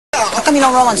How come you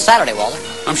don't roll on Saturday, Walter?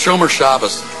 I'm Shomer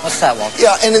Shabbos. What's that, Walter?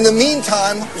 Yeah, and in the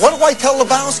meantime, what do I tell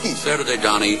Lebowski? Saturday,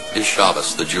 Donnie, is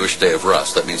Shabbos, the Jewish day of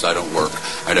rest. That means I don't work.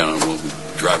 I don't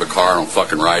drive a car. I don't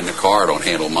fucking ride in a car. I don't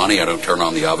handle money. I don't turn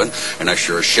on the oven. And I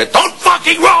sure as shit don't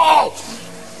fucking roll!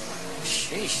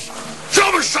 Sheesh.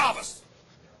 Shomer Shabbos!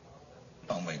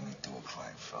 Don't make me do a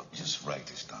Kleinfeld. Just write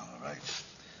this down, all right?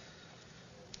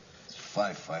 It's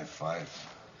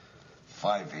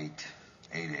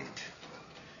 555-5888.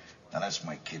 Now, that's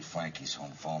my kid Frankie's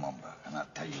home phone number, and I'll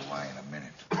tell you why in a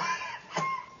minute.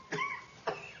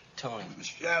 Tony.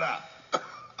 Shut up.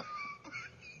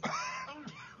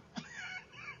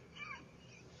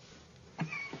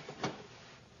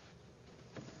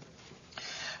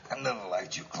 I never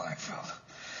liked you, Kleinfeld.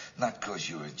 Not because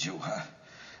you're a Jew, huh?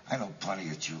 I know plenty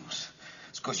of Jews.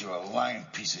 It's because you're a lying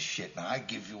piece of shit. Now, I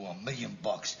give you $1 million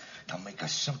to make a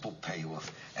simple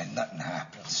payoff, and nothing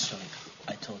happens. So,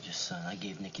 I told you, son, I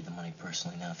gave Nicky the money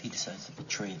personally. Now, if he decides to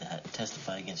betray that,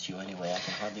 testify against you anyway, I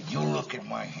can hardly... You look at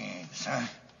my hands, huh?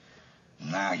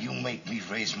 Now, you make me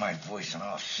raise my voice, and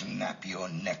I'll snap your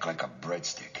neck like a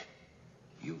breadstick.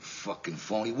 You fucking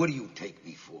phony. What do you take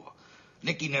me for?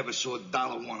 Nicky never saw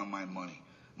 $1 of my money.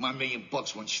 My $1 million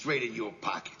went straight in your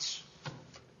pockets.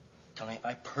 Tony,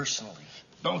 I personally...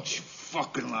 Don't you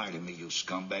fucking lie to me, you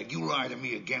scumbag. You lie to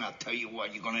me again, I'll tell you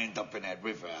what, you're gonna end up in that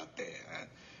river out there, huh?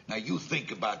 Now, you think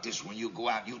about this when you go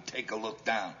out, you take a look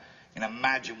down, and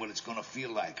imagine what it's gonna feel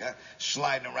like, huh?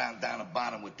 Sliding around down the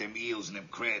bottom with them eels and them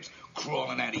crabs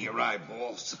crawling out of your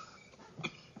eyeballs.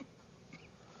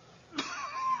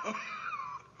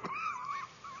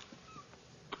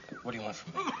 What do you want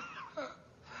from me?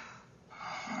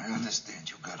 I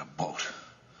understand you got a boat.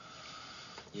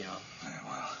 Yeah. Yeah,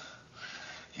 well,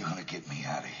 you're gonna get me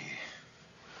out of here.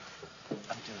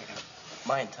 I'm doing it.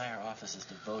 My entire office is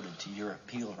devoted to your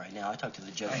appeal right now. I talked to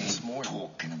the judge this morning. I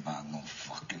ain't talking about no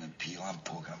fucking appeal. I'm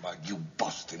talking about you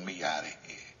busting me out of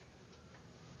here.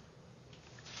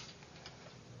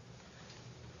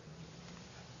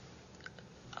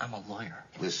 I'm a lawyer.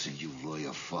 Listen, you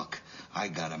lawyer fuck. I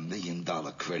got $1 million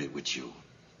credit with you.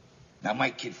 Now,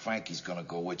 my kid Frankie's gonna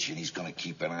go with you, and he's gonna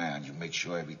keep an eye on you, make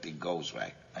sure everything goes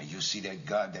right. Now, you see that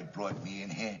guard that brought me in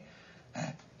here?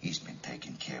 He's been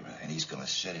taking care of it, and he's gonna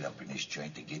set it up in this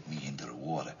joint to get me into the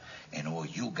water. And all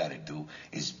you gotta do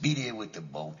is be there with the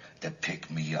boat to pick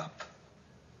me up.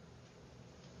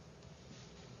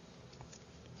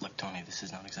 Look, Tony, this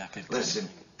is not exactly... Listen,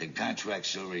 the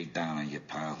contract's already down on you,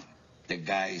 pal. The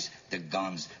guys, the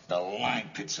guns, the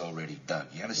line pit's already dug.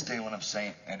 You understand what I'm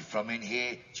saying? And from in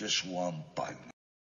here, just one button.